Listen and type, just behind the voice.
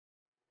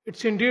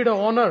It's indeed an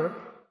honor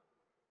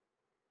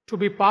to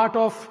be part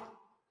of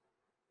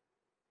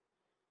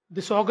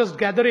this august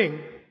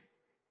gathering,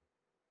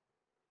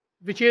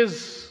 which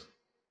is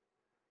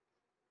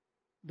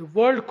the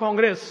World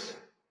Congress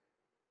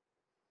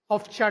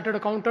of Chartered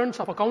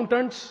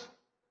Accountants.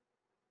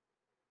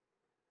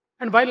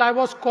 And while I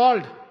was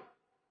called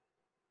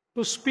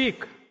to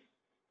speak,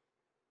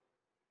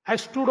 I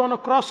stood on a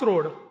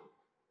crossroad.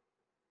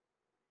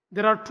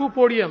 There are two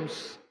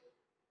podiums,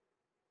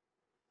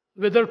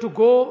 whether to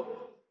go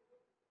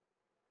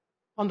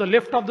on the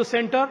left of the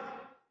center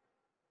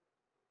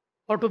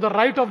or to the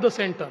right of the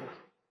center.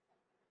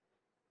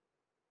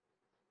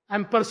 I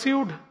am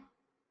perceived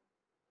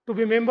to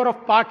be a member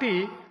of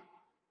party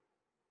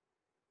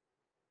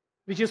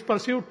which is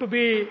perceived to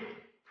be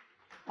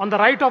on the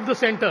right of the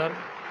center.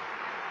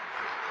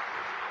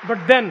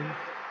 But then,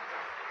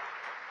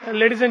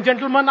 ladies and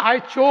gentlemen, I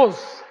chose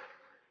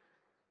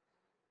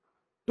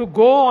to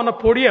go on a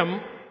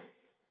podium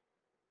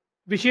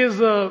which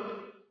is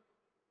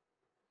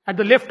at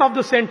the left of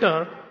the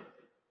center,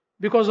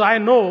 because I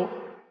know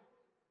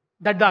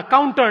that the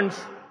accountants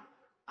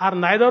are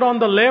neither on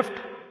the left,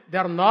 they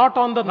are not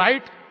on the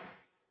right,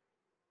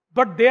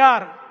 but they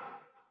are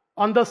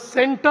on the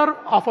center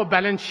of a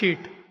balance sheet.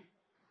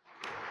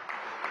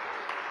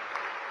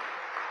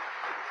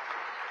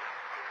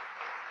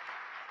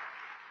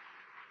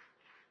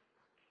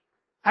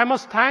 I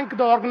must thank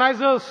the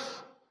organizers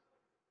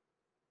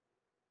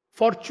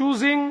for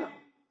choosing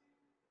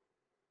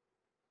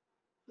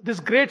this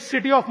great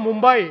city of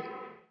Mumbai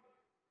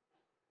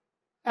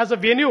as a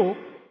venue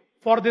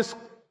for this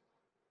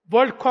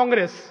World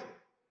Congress.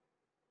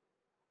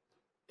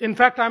 In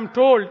fact, I am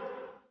told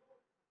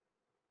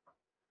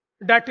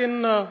that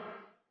in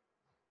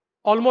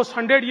almost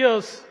 100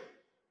 years,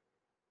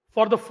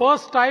 for the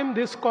first time,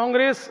 this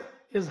Congress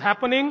is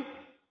happening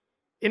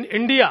in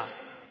India.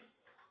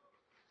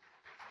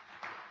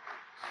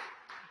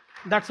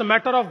 That's a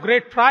matter of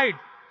great pride.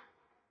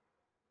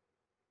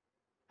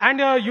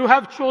 And you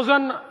have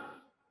chosen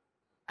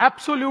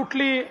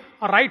absolutely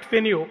a right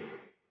venue,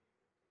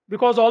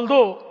 because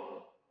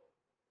although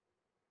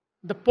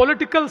the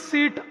political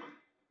seat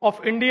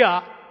of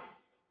India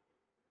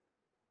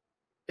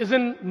is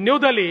in New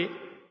Delhi,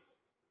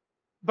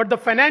 but the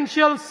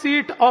financial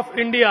seat of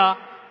India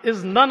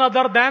is none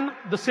other than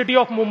the city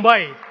of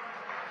Mumbai.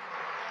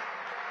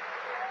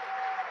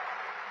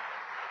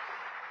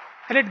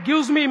 And it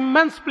gives me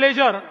immense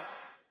pleasure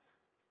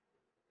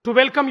to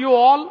welcome you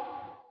all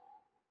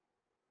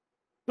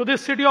to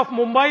this city of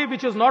Mumbai,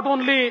 which is not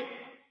only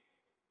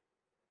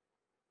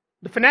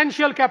the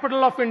financial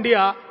capital of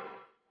India,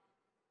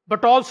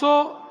 but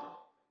also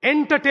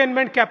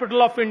entertainment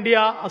capital of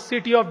India, a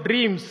city of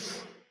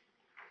dreams.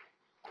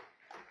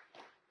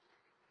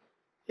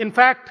 In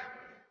fact,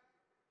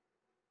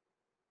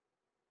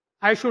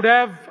 I should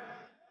have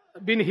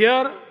been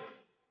here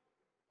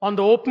on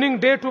the opening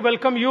day to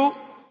welcome you.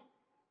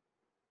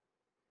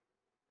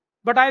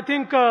 But I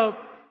think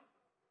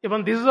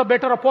even this is a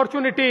better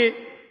opportunity,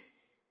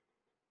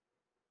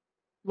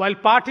 while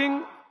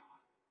parting,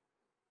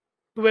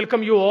 to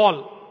welcome you all.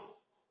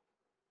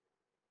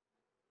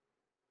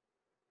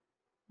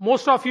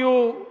 Most of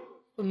you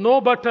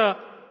know, but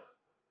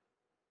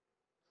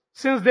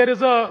since there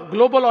is a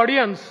global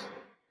audience,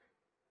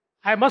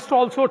 I must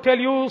also tell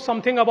you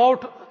something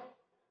about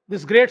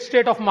this great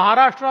state of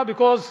Maharashtra,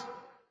 because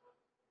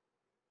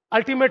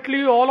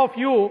ultimately all of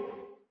you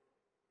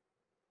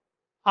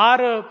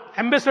are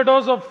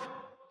ambassadors of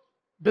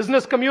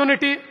business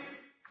community.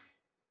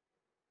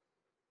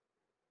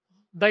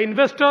 The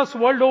investors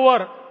world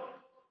over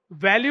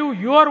value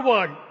your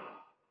word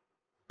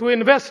to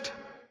invest.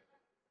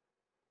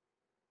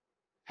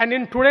 And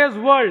in today's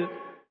world,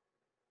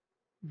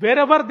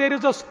 wherever there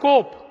is a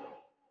scope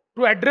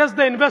to address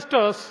the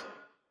investors,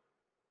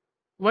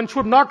 one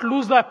should not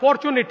lose the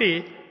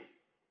opportunity.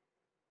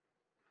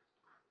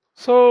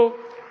 So,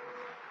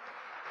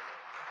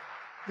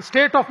 the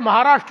state of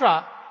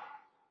Maharashtra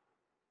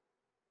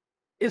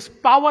is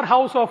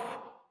powerhouse of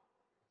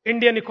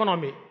Indian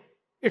economy.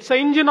 It's an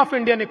engine of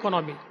Indian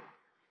economy.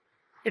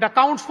 It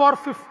accounts for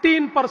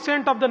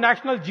 15% of the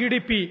national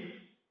GDP.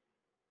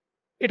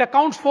 It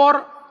accounts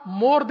for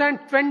more than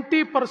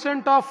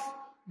 20% of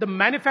the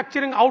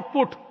manufacturing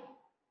output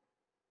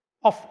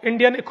of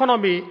Indian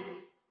economy.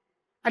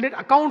 And it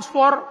accounts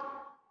for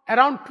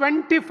around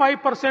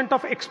 25%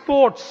 of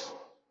exports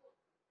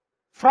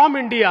from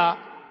India.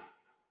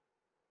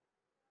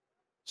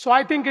 So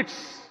I think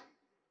it's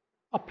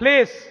a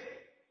place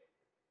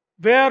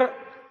where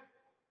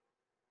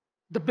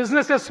the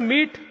businesses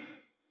meet,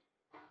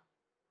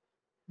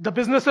 the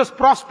businesses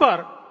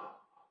prosper,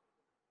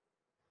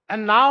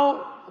 and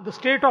now the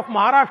state of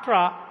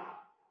Maharashtra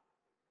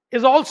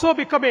is also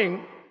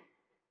becoming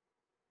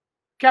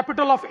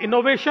capital of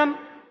innovation,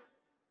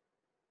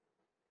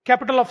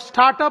 capital of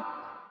startup.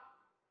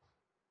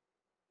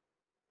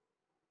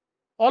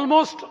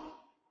 Almost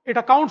it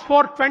accounts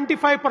for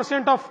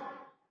 25% of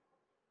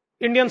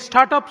Indian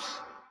startups,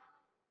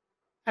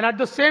 and at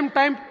the same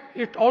time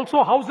it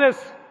also houses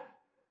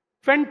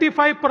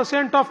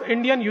 25% of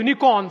Indian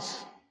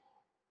unicorns.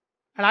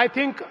 And I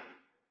think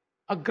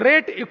a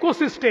great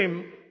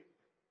ecosystem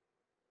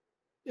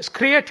is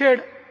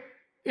created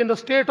in the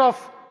state of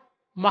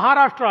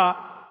Maharashtra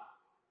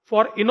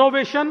for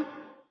innovation,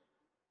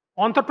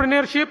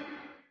 entrepreneurship,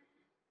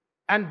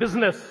 and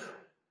business.